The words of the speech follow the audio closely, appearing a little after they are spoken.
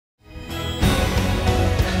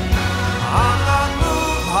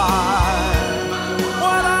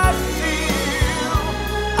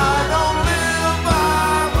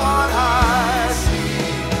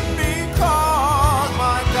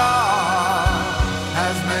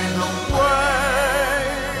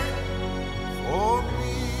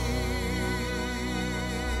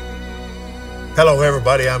Hello,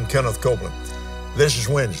 everybody. I'm Kenneth Copeland. This is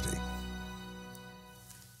Wednesday.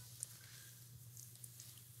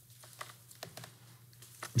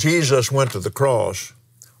 Jesus went to the cross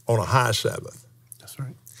on a high Sabbath. That's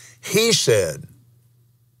right. He said,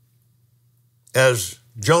 as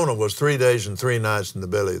Jonah was 3 days and 3 nights in the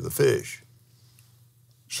belly of the fish,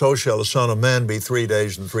 so shall the Son of Man be 3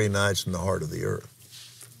 days and 3 nights in the heart of the earth.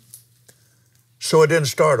 So it didn't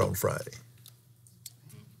start on Friday.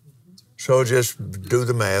 So just do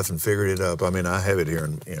the math and figure it up. I mean, I have it here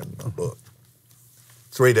in my book.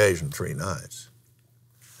 3 days and 3 nights.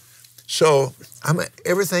 So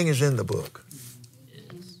everything is in the book.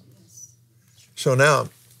 So now,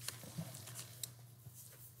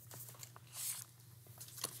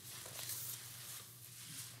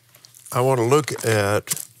 I want to look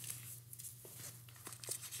at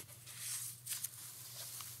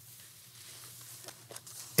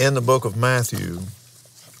in the book of Matthew,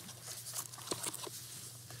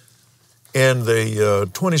 in the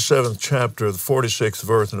 27th chapter, the 46th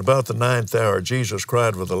verse, and about the 9th hour, Jesus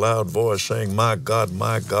cried with a loud voice, saying, my God,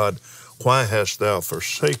 why hast thou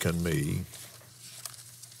forsaken me?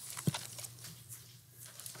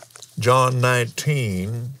 John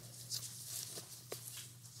 19,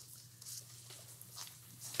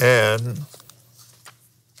 and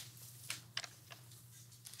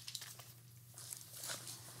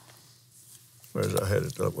where's I had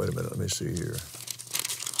it up? Wait a minute, let me see here.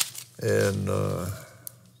 In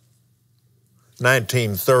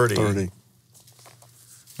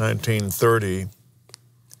 1930,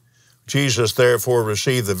 Jesus therefore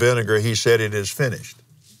received the vinegar. He said, it is finished.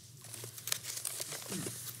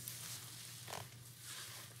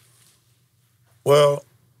 Well,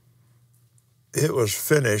 it was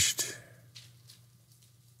finished,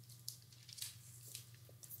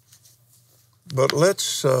 but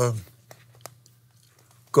let's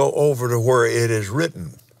go over to where it is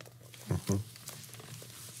written. Mm-hmm.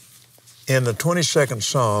 In the 22nd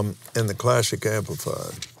Psalm in the Classic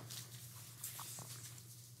Amplified,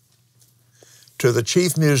 to the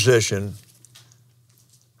chief musician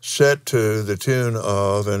set to the tune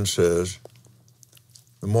of, and says,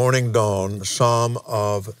 the morning dawn, Psalm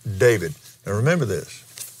of David. Now remember this,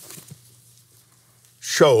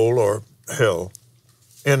 Sheol or hell,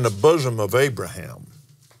 in the bosom of Abraham.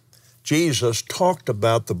 Jesus talked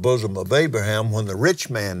about the bosom of Abraham when the rich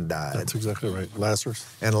man died. That's exactly right. Lazarus.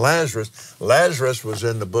 And Lazarus was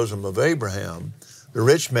in the bosom of Abraham. The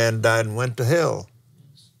rich man died and went to hell.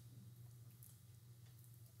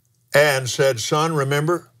 And said, son,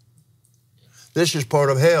 remember, this is part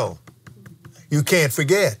of hell. You can't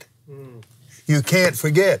forget. You can't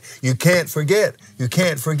forget. You can't forget. You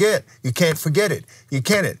can't forget. You can't forget it. You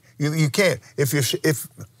can't. You can't.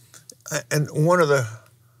 And one of the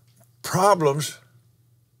problems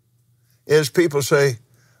is people say,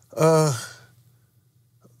 but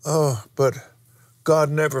God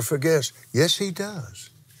never forgets. Yes, he does.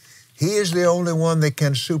 He is the only one that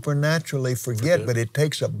can supernaturally forget, but it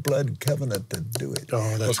takes a blood covenant to do it.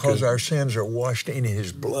 Oh, that's because good. our sins are washed in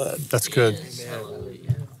his blood. That's good.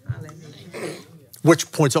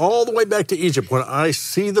 Which points all the way back to Egypt. When I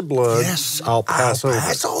see the blood, yes, I'll pass over.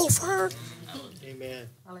 Pass over. Amen.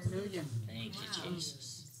 Hallelujah. Thank you, Jesus.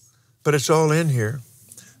 But it's all in here.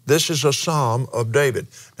 This is a Psalm of David.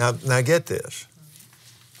 Now get this.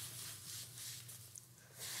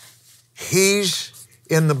 He's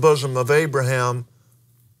in the bosom of Abraham,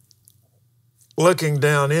 looking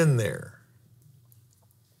down in there.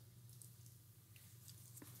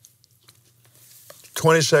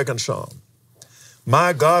 22nd Psalm.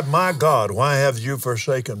 My God, why have you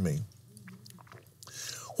forsaken me?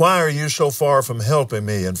 Why are you so far from helping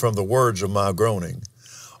me and from the words of my groaning?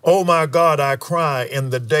 Oh, my God, I cry in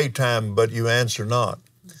the daytime, but you answer not.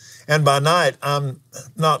 And by night I'm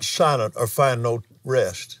not silent or find no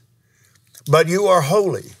rest. But you are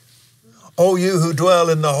holy, O you who dwell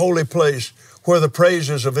in the holy place where the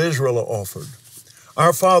praises of Israel are offered.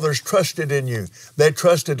 Our fathers trusted in you. They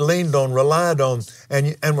trusted, leaned on, relied on,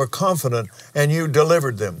 and were confident, and you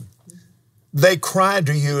delivered them. They cried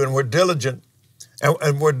to you and were diligent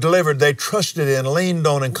and were delivered. They trusted in, leaned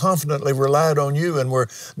on, and confidently relied on you and were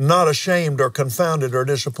not ashamed or confounded or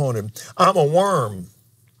disappointed. I'm a worm.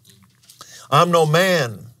 I'm no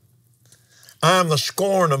man. I am the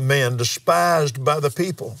scorn of men, despised by the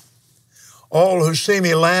people. All who see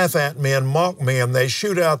me laugh at me and mock me, and they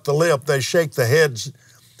shoot out the lip, they shake the heads,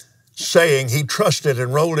 saying, he trusted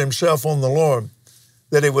and rolled himself on the Lord,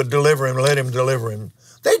 that he would deliver him, let him deliver him.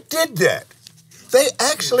 They did that. They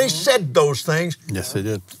actually said those things. Yes, they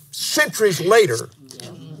did. Centuries later.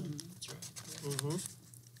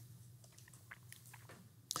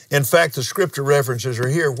 In fact, the scripture references are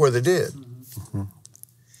here where they did. Mm-hmm.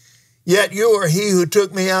 Yet you are he who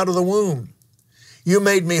took me out of the womb. You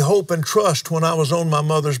made me hope and trust when I was on my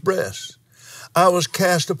mother's breast. I was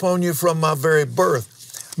cast upon you from my very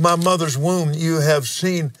birth. My mother's womb you have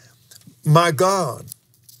seen, my God.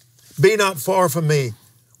 Be not far from me,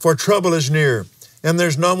 for trouble is near, and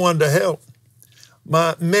there's no one to help.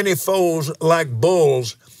 My many foes like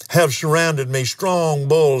bulls have surrounded me. Strong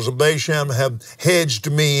bulls of Bashan have hedged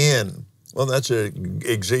me in. Well, that's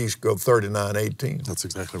Ezekiel 39:18. That's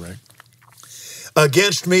exactly right.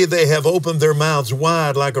 Against me they have opened their mouths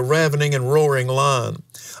wide like a ravening and roaring lion.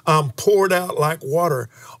 I'm poured out like water.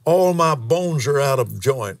 All my bones are out of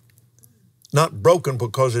joint. Not broken,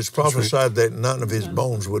 because it's prophesied that none of his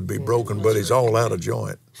bones would be broken, but he's all out of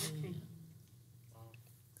joint.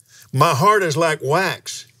 My heart is like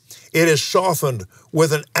wax. It is softened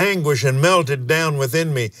with an anguish and melted down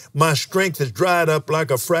within me. My strength is dried up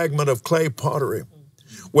like a fragment of clay pottery.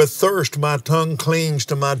 With thirst, my tongue clings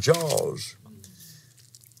to my jaws.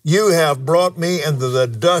 You have brought me into the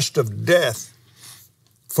dust of death,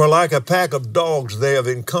 for like a pack of dogs they have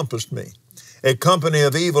encompassed me. A company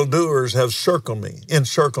of evildoers have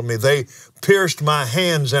encircled me. They pierced my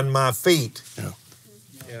hands and my feet. Yeah.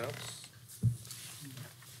 Yeah.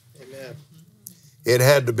 Amen. It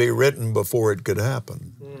had to be written before it could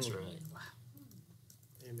happen. That's right.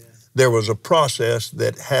 Amen. There was a process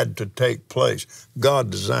that had to take place.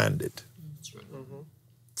 God designed it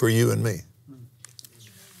for you and me.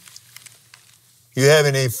 You have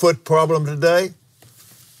any foot problem today?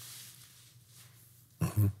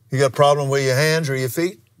 You got a problem with your hands or your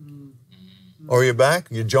feet? Or your back,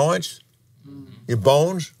 your joints, your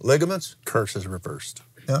bones, ligaments? Curse is reversed.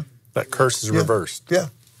 Yeah. That curse is reversed. Yeah.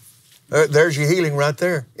 There's your healing right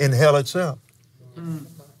there in hell itself.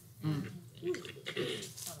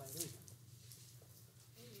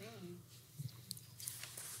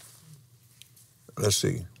 Let's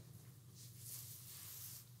see.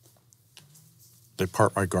 They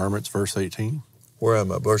part my garments, verse 18. Where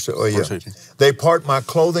am I? Verse 18. They part my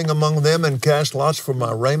clothing among them and cast lots for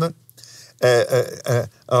my raiment. A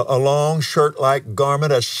long shirt-like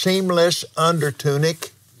garment, a seamless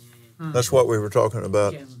undertunic. That's what we were talking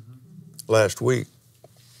about last week.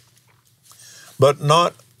 But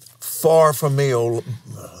not far from me,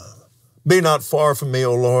 be not far from me,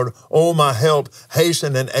 O Lord. O my help,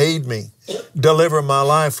 hasten and aid me. Deliver my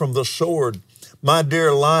life from the sword, my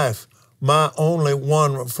dear life, my only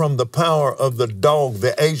one, from the power of the dog,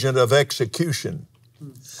 the agent of execution.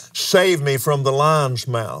 Save me from the lion's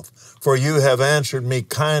mouth, for you have answered me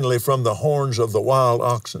kindly from the horns of the wild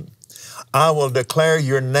oxen. I will declare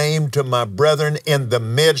your name to my brethren in the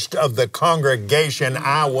midst of the congregation.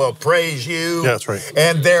 I will praise you. Yeah, that's right.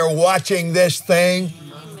 And they're watching this thing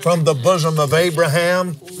from the bosom of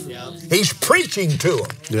Abraham. He's preaching to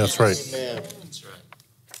them. Yeah, that's right. Amen.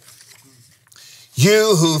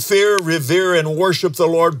 You who fear, revere, and worship the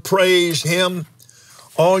Lord, praise him.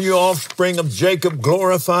 All you offspring of Jacob,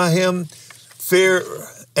 glorify him. Fear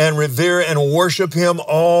and revere and worship him,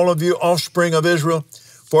 all of you offspring of Israel.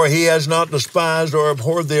 For he has not despised or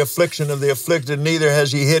abhorred the affliction of the afflicted, neither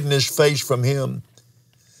has he hidden his face from him.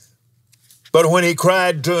 But when he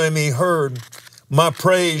cried to him, he heard. My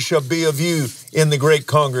praise shall be of you in the great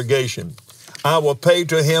congregation. I will pay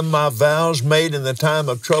to him my vows made in the time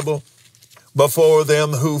of trouble. Before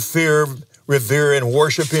them who fear, revere, and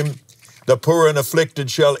worship him, the poor and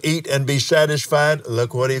afflicted shall eat and be satisfied.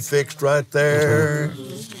 Look what he fixed right there.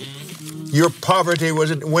 Your poverty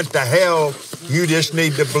went to hell. You just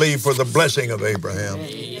need to believe for the blessing of Abraham.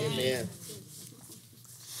 Amen.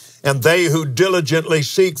 And they who diligently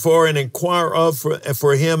seek for and inquire of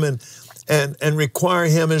for him and require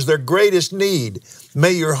him as their greatest need,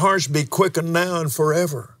 may your hearts be quickened now and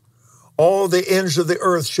forever. All the ends of the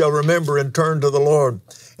earth shall remember and turn to the Lord,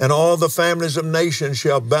 and all the families of nations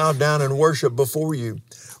shall bow down and worship before you.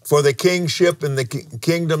 For the kingship and the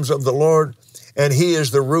kingdoms of the Lord, and he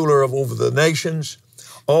is the ruler over the nations.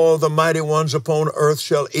 All the mighty ones upon earth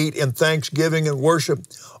shall eat in thanksgiving and worship.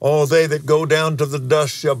 All they that go down to the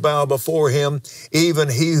dust shall bow before him, even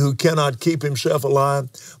he who cannot keep himself alive.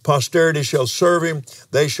 Posterity shall serve him.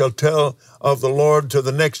 They shall tell of the Lord to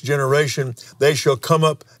the next generation. They shall come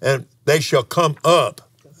up and they shall come up.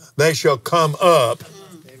 They shall come up.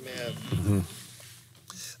 Amen. Mm-hmm.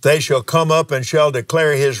 They shall come up and shall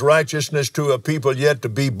declare his righteousness to a people yet to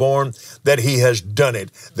be born, that he has done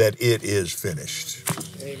it, that it is finished.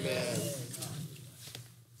 Amen.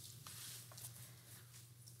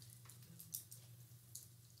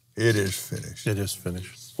 It is finished. It is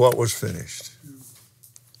finished. What was finished?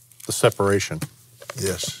 The separation.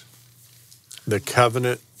 Yes. The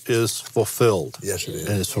covenant is fulfilled. Yes, it is.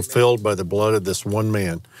 And it's fulfilled by the blood of this one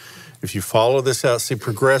man. If you follow this out, see,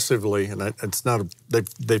 progressively, and it's not,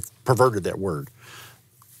 they've perverted that word.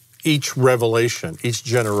 Each revelation, each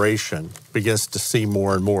generation begins to see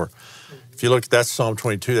more and more. If you look, that's Psalm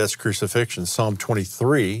 22, that's crucifixion. Psalm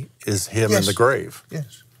 23 is him in the grave.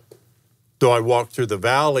 Yes. Though I walk through the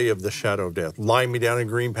valley of the shadow of death, lie me down in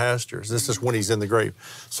green pastures. This is when he's in the grave.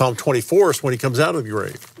 Psalm 24 is when he comes out of the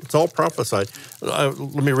grave. It's all prophesied. Let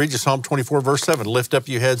me read you Psalm 24, verse 7. Lift up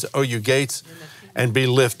your heads, O you gates, and be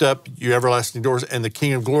lift up, you everlasting doors, and the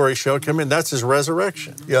King of glory shall come in. That's his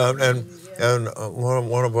resurrection. Yeah, and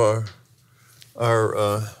one of our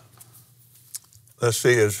let's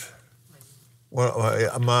see, is one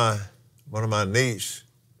of my niece,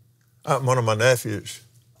 one of my nephews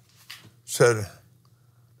said,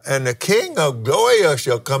 and the King of Gloria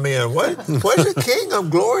shall come in. What is the King of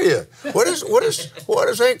Gloria? What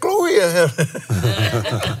does Aunt Gloria have?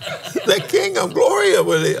 The King of Gloria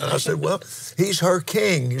with it. I said, well, he's her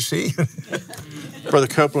king, you see. Brother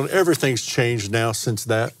Copeland, everything's changed now since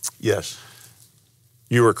that. Yes.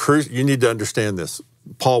 You need to understand this.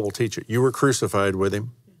 Paul will teach it. You were crucified with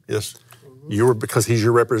him. Yes. You were, because he's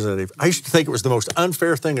your representative. I used to think it was the most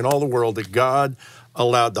unfair thing in all the world that God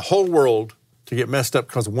allowed the whole world to get messed up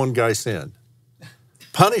because one guy sinned.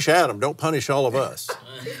 Punish Adam, don't punish all of us.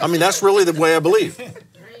 I mean, that's really the way I believe.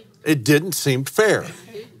 It didn't seem fair.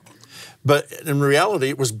 But in reality,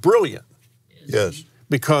 it was brilliant. Yes.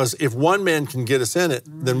 Because if one man can get us in it,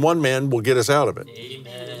 then one man will get us out of it.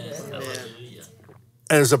 Amen.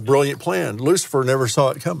 And it's a brilliant plan. Lucifer never saw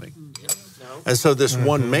it coming. And so this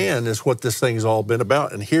one man is what this thing's all been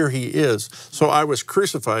about. And here he is. So I was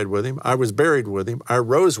crucified with him. I was buried with him. I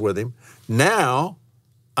rose with him. Now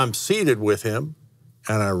I'm seated with him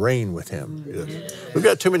and I reign with him. Yes. We've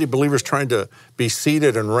got too many believers trying to be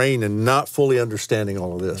seated and reign and not fully understanding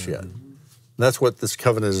all of this yet. And that's what this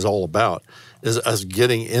covenant is all about, is us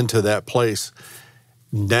getting into that place.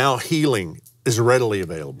 Now healing is readily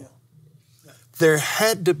available. There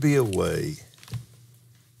had to be a way,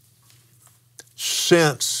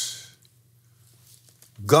 since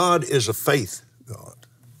God is a faith God,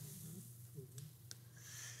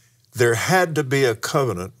 there had to be a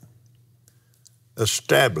covenant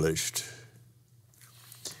established.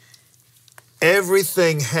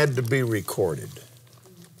 Everything had to be recorded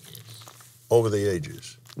over the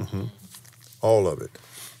ages. All of it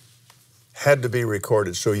had to be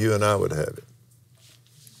recorded so you and I would have it.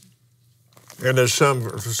 And there's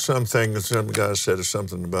something, some guy said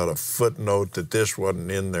something about a footnote that this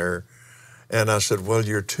wasn't in there. And I said, well,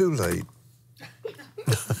 you're too late.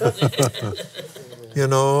 You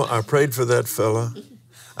know, I prayed for that fella.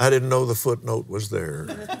 I didn't know the footnote was there.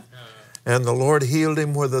 And the Lord healed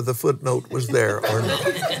him whether the footnote was there or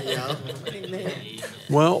not. Yeah.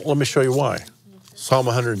 Well, let me show you why. Psalm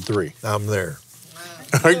 103. I'm there.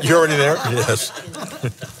 You're already there? Yes.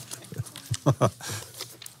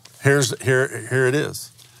 Here it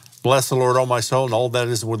is. Bless the Lord, O my soul, and all that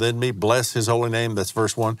is within me. Bless his holy name. That's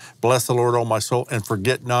verse 1. Bless the Lord, O my soul, and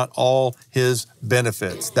forget not all his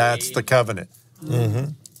benefits. That's the covenant.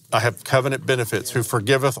 I have covenant benefits. Who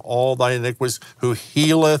forgiveth all thy iniquities, who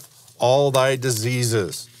healeth all thy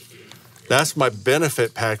diseases. That's my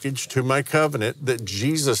benefit package to my covenant that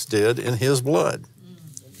Jesus did in his blood.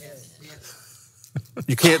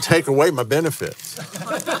 You can't take away my benefits.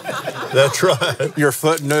 That's right. Your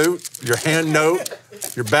footnote, your hand note,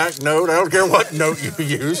 your back note, I don't care what note you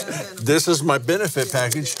use. This is my benefit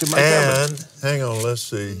package to my covenant. And, hang on, let's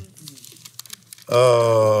see.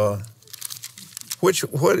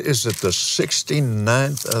 What is it, the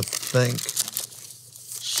 69th, I think,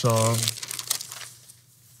 song?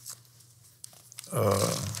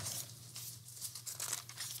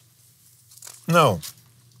 No,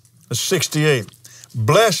 the 68th.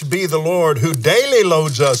 Blessed be the Lord who daily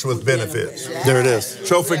loads us with benefits. There it is.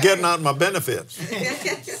 So forget not my benefits.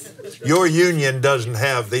 Your union doesn't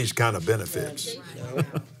have these kind of benefits.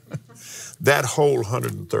 That whole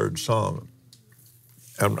 103rd Psalm,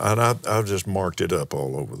 and I've just marked it up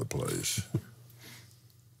all over the place,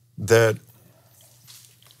 and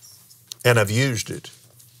I've used it.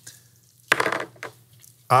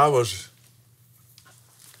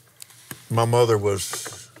 My mother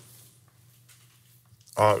was,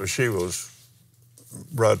 she was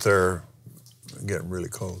right there getting really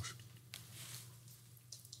close.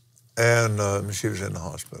 And she was in the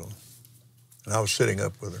hospital. And I was sitting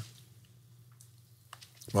up with her.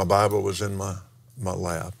 My Bible was in my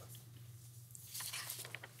lap.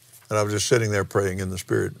 And I was just sitting there praying in the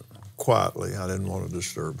Spirit quietly. I didn't want to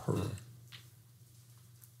disturb her.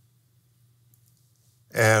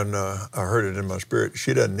 And I heard it in my spirit.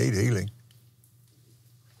 She doesn't need healing.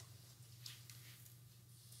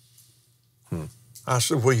 I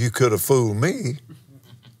said, well, you could have fooled me.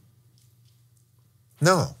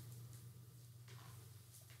 No.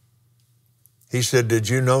 He said, did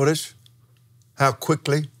you notice how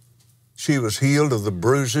quickly she was healed of the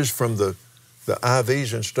bruises from the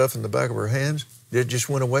IVs and stuff in the back of her hands? It just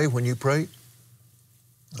went away when you prayed?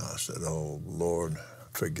 I said, oh, Lord,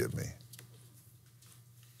 forgive me.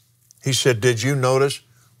 He said, did you notice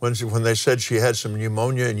when they said she had some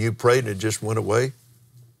pneumonia and you prayed and it just went away?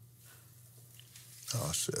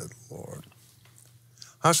 I said, Lord.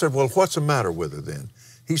 I said, well, what's the matter with her then?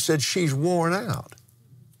 He said, she's worn out.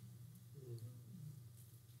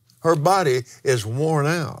 Her body is worn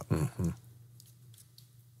out. Mm-hmm.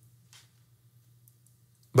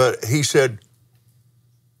 But he said,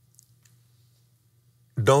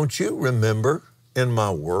 don't you remember in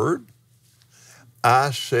my word,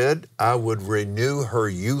 I said I would renew her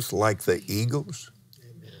youth like the eagles?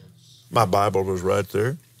 Amen. My Bible was right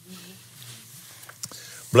there.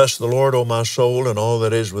 Bless the Lord, O my soul, and all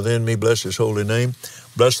that is within me. Bless his holy name.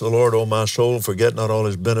 Bless the Lord, O my soul, forget not all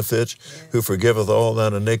his benefits, who forgiveth all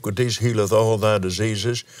thine iniquities, healeth all thy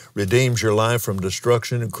diseases, redeems your life from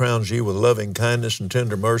destruction, and crowns you with loving kindness and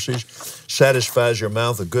tender mercies, satisfies your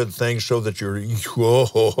mouth with good things so that you're,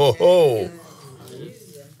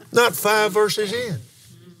 not 5 verses in.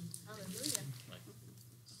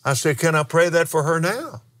 I said, can I pray that for her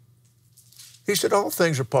now? He said, all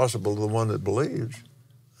things are possible to the one that believes.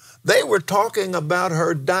 They were talking about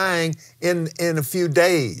her dying in a few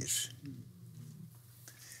days.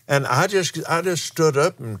 And I just stood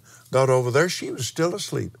up and got over there. She was still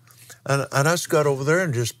asleep. And I just got over there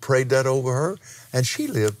and just prayed that over her. And she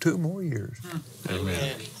lived 2 more years.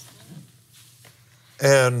 Amen.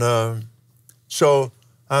 And so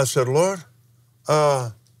I said, Lord,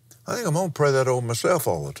 I think I'm going to pray that over myself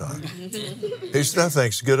all the time. He said, I think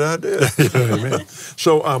it's a good idea. Amen.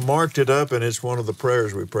 So I marked it up, and it's one of the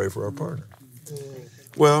prayers we pray for our partner.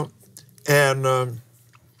 Well, and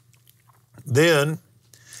then,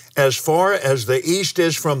 as far as the east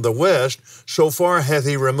is from the west, so far hath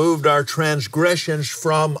he removed our transgressions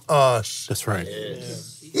from us. That's right.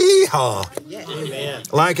 Yeehaw. Amen.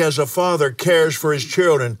 Like as a father cares for his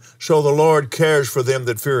children, so the Lord cares for them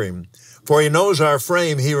that fear him. For he knows our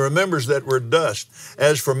frame, he remembers that we're dust.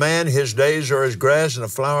 As for man, his days are as grass and a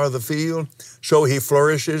flower of the field, so he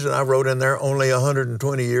flourishes, and I wrote in there only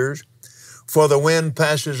 120 years. For the wind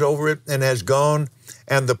passes over it and has gone,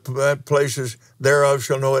 and the places thereof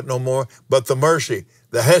shall know it no more. But the mercy,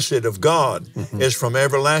 the hesed of God, is from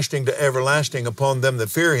everlasting to everlasting upon them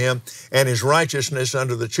that fear him, and his righteousness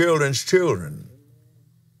unto the children's children.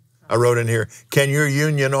 I wrote in here, can your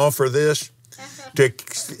union offer this? To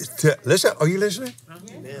listen, are you listening?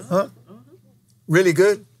 Huh? Really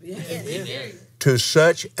good? Yes. To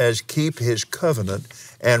such as keep his covenant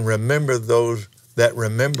and remember those that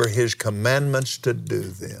remember his commandments to do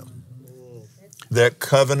them. That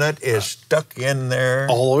covenant is stuck in there.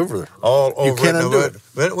 All over there. All over. You can't undo it.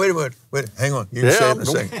 Wait, hang on. You can say it in a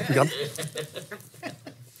second.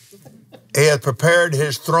 He hath prepared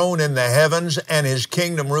his throne in the heavens, and his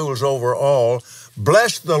kingdom rules over all.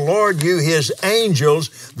 Bless the Lord, you his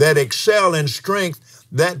angels that excel in strength,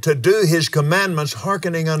 that to do his commandments,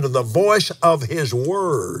 hearkening unto the voice of his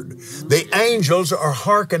word. The angels are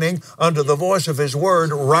hearkening unto the voice of his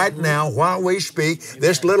word right now while we speak.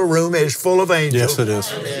 This little room is full of angels. Yes, it is.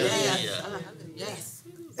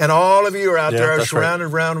 And all of you are out there surrounded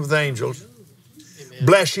around with angels.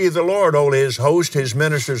 Bless ye the Lord, all his host, his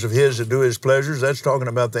ministers of his that do his pleasures. That's talking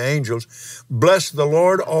about the angels. Bless the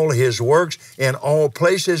Lord, all his works, in all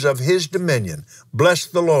places of his dominion. Bless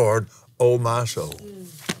the Lord, O my soul.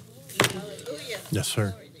 Yes,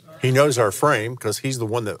 sir. He knows our frame because he's the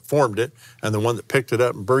one that formed it and the one that picked it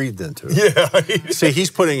up and breathed into it. Yeah. See, he's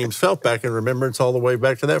putting himself back in remembrance all the way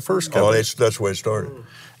back to that first covenant. That's where it started.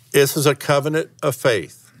 This is a covenant of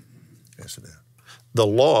faith. Yes, it is. The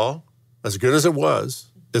law, as good as it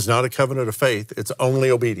was, is not a covenant of faith. It's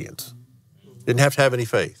only obedience. Didn't have to have any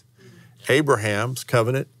faith. Abraham's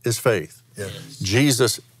covenant is faith. Yes.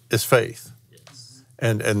 Jesus is faith.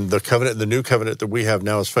 And the covenant, the new covenant that we have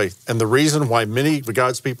now is faith. And the reason why many of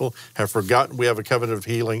God's people have forgotten we have a covenant of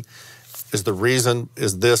healing is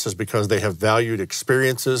because they have valued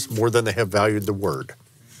experiences more than they have valued the word.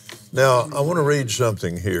 Now, I want to read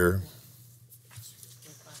something here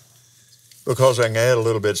because I can add a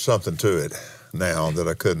little bit something to it now that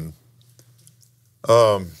I couldn't.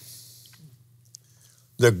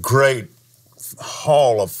 The great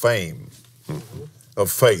hall of fame of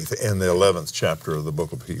faith in the 11th chapter of the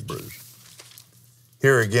book of Hebrews.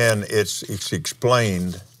 Here again, it's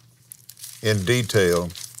explained in detail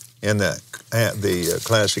in the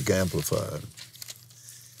Classic Amplified.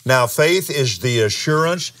 Now, faith is the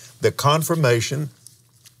assurance, the confirmation,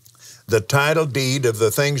 the title deed of the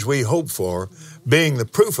things we hope for, being the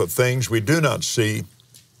proof of things we do not see,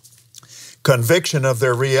 conviction of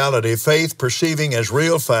their reality, faith perceiving as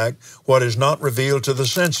real fact what is not revealed to the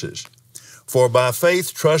senses. For by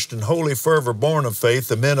faith, trust, and holy fervor born of faith,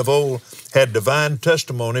 the men of old had divine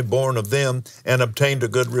testimony born of them and obtained a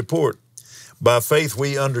good report. By faith,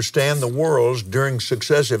 we understand the worlds during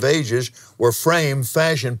successive ages were framed,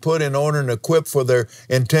 fashioned, put in order, and equipped for their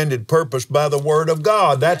intended purpose by the word of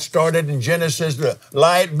God. That started in Genesis,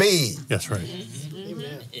 light be. That's right.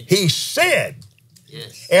 Amen. He said,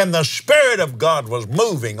 and the Spirit of God was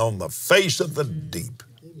moving on the face of the deep.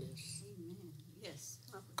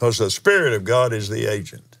 Because the Spirit of God is the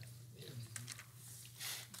agent.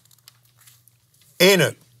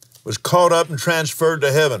 Enoch was caught up and transferred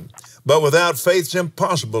to heaven. But without faith, it's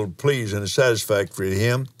impossible to please and satisfactory to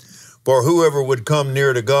him. For whoever would come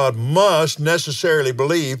near to God must necessarily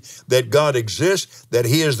believe that God exists, that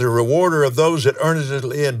he is the rewarder of those that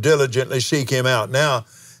earnestly and diligently seek him out. Now,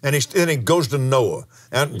 and he goes to Noah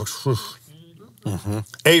and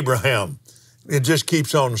Abraham. It just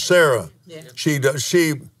keeps on. Sarah, she judged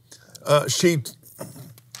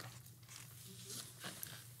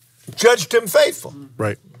him faithful.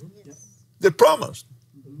 Right. That promised.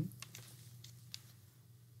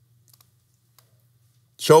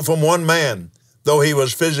 So from one man, though he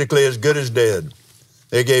was physically as good as dead,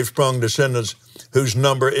 they gave sprung descendants whose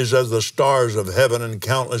number is as the stars of heaven and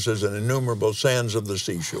countless as the innumerable sands of the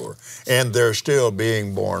seashore. And they're still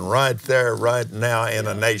being born right there, right now, in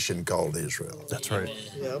a nation called Israel. That's right.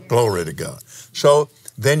 Yep. Glory to God. So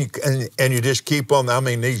then you just keep on, I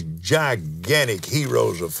mean, these gigantic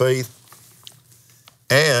heroes of faith.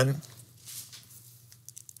 And,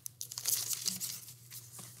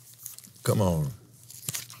 come on.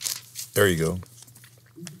 There you go.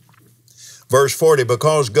 Verse 40,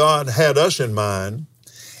 because God had us in mind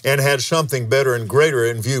and had something better and greater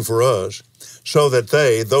in view for us, so that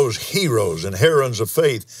they, those heroes and heroines of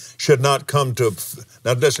faith, should not come to,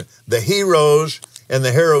 now listen, the heroes and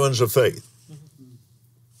the heroines of faith.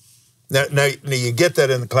 Now you get that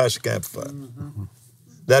in the Classic Amplified.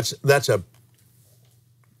 That's a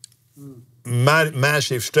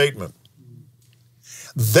massive statement.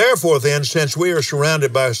 Therefore, then, since we are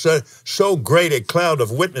surrounded by so great a cloud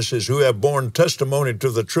of witnesses who have borne testimony to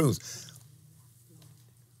the truth,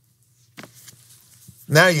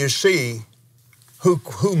 now you see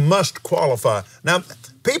who must qualify. Now,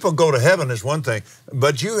 people go to heaven is one thing,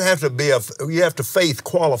 but you have to faith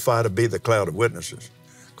qualify to be the cloud of witnesses,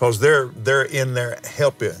 because they're in there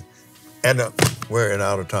help you. And we're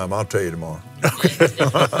out of time. I'll tell you tomorrow.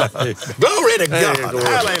 Glory to God. Glory.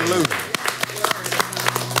 Hallelujah.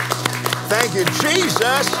 Thank you,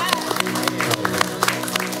 Jesus.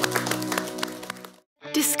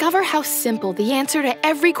 Discover how simple the answer to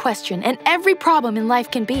every question and every problem in life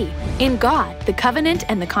can be in God, the Covenant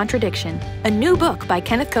and the Contradiction, a new book by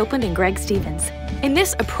Kenneth Copeland and Greg Stevens. In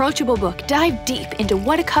this approachable book, dive deep into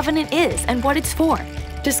what a covenant is and what it's for.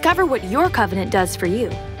 Discover what your covenant does for you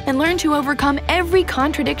and learn to overcome every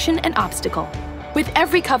contradiction and obstacle. With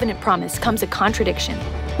every covenant promise comes a contradiction.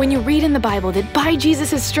 When you read in the Bible that by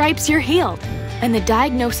Jesus' stripes you're healed, and the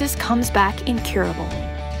diagnosis comes back incurable.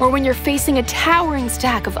 Or when you're facing a towering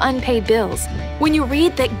stack of unpaid bills, when you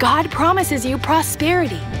read that God promises you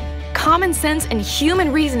prosperity, common sense and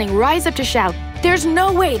human reasoning rise up to shout, there's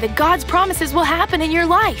no way that God's promises will happen in your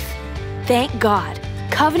life. Thank God,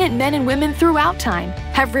 covenant men and women throughout time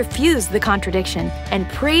have refused the contradiction and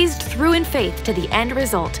praised through in faith to the end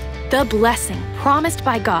result, the blessing promised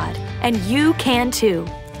by God, and you can too.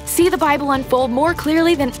 See the Bible unfold more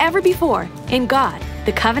clearly than ever before in God,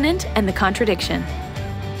 the Covenant and the Contradiction.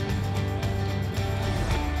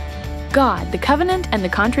 God, the Covenant and the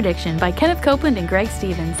Contradiction by Kenneth Copeland and Greg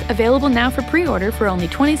Stevens, available now for pre-order for only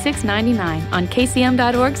 $26.99 on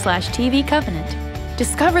kcm.org/TV Covenant.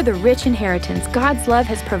 Discover the rich inheritance God's love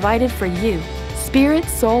has provided for you, spirit,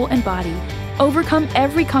 soul, and body. Overcome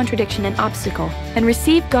every contradiction and obstacle and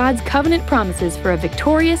receive God's covenant promises for a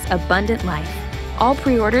victorious, abundant life. All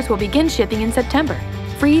pre-orders will begin shipping in September.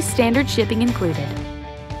 Free standard shipping included.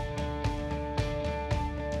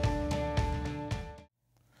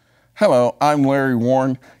 Hello, I'm Larry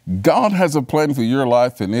Warren. God has a plan for your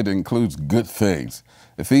life, and it includes good things.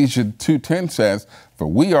 Ephesians 2:10 says, "For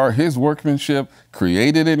we are his workmanship,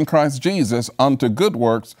 created in Christ Jesus unto good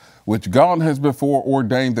works, which God has before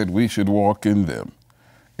ordained that we should walk in them."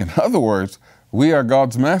 In other words, We are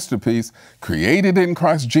God's masterpiece, created in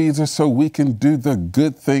Christ Jesus so we can do the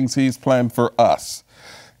good things He's planned for us.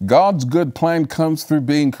 God's good plan comes through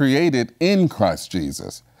being created in Christ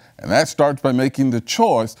Jesus. And that starts by making the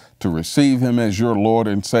choice to receive Him as your Lord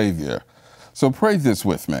and Savior. So pray this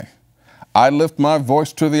with me. I lift my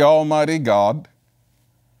voice to the Almighty God,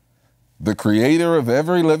 the Creator of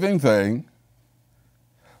every living thing,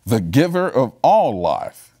 the giver of all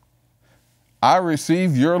life. I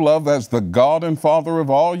receive your love as the God and Father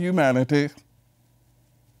of all humanity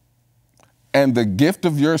and the gift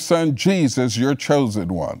of your Son, Jesus, your chosen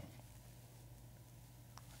one.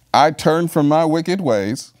 I turn from my wicked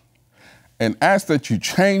ways and ask that you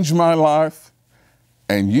change my life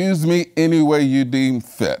and use me any way you deem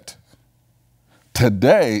fit.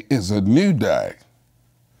 Today is a new day,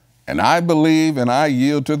 and I believe and I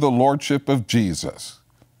yield to the Lordship of Jesus,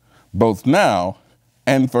 both now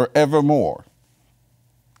and forevermore.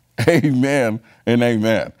 Amen and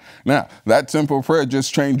amen. Now, that simple prayer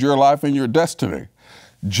just changed your life and your destiny.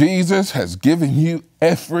 Jesus has given you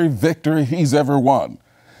every victory He's ever won.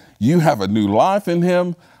 You have a new life in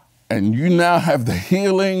Him, and you now have the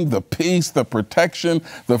healing, the peace, the protection,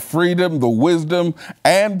 the freedom, the wisdom,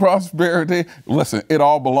 and prosperity. Listen, it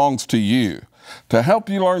all belongs to you. To help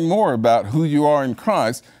you learn more about who you are in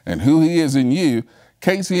Christ and who He is in you,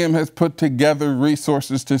 KCM has put together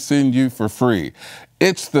resources to send you for free.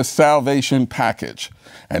 It's the Salvation Package,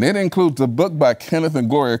 and it includes a book by Kenneth and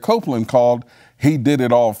Gloria Copeland called He Did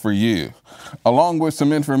It All for You, along with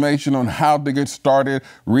some information on how to get started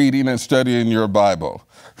reading and studying your Bible.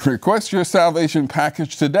 Request your Salvation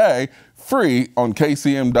Package today, free on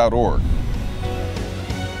kcm.org.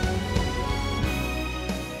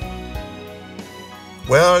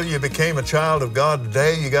 Well, you became a child of God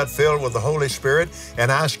today. You got filled with the Holy Spirit,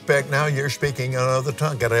 and I expect now you're speaking in another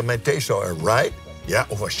tongue. Right? Yeah,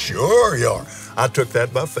 well, sure you are. I took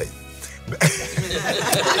that by faith.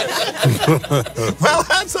 Well,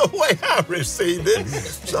 that's the way I received it.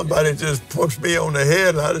 Somebody just pushed me on the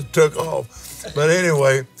head, and I just took off. But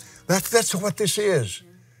anyway, that's what this is.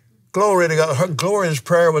 Glory to God. Her glorious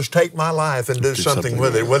prayer was take my life and do something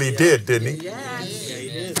with it. Well, He did, didn't He?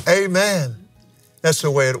 Yes. Amen. That's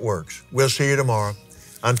the way it works. We'll see you tomorrow.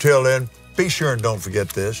 Until then, be sure and don't forget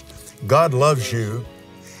this. God loves you,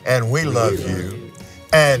 and we love you,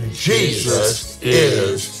 and Jesus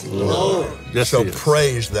is Lord. Yes, So He is.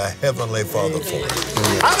 praise the Heavenly Father for it.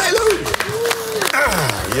 Hallelujah!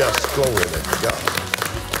 Yes, glory to God.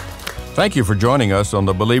 Thank you for joining us on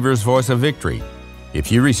the Believer's Voice of Victory.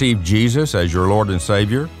 If you received Jesus as your Lord and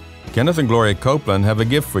Savior, Kenneth and Gloria Copeland have a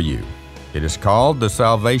gift for you. It is called the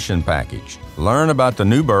Salvation Package. Learn about the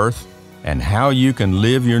new birth and how you can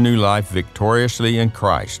live your new life victoriously in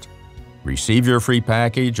Christ. Receive your free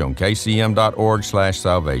package on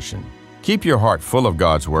kcm.org/salvation. Keep your heart full of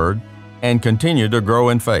God's Word and continue to grow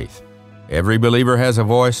in faith. Every believer has a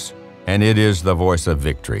voice, and it is the voice of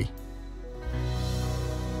victory.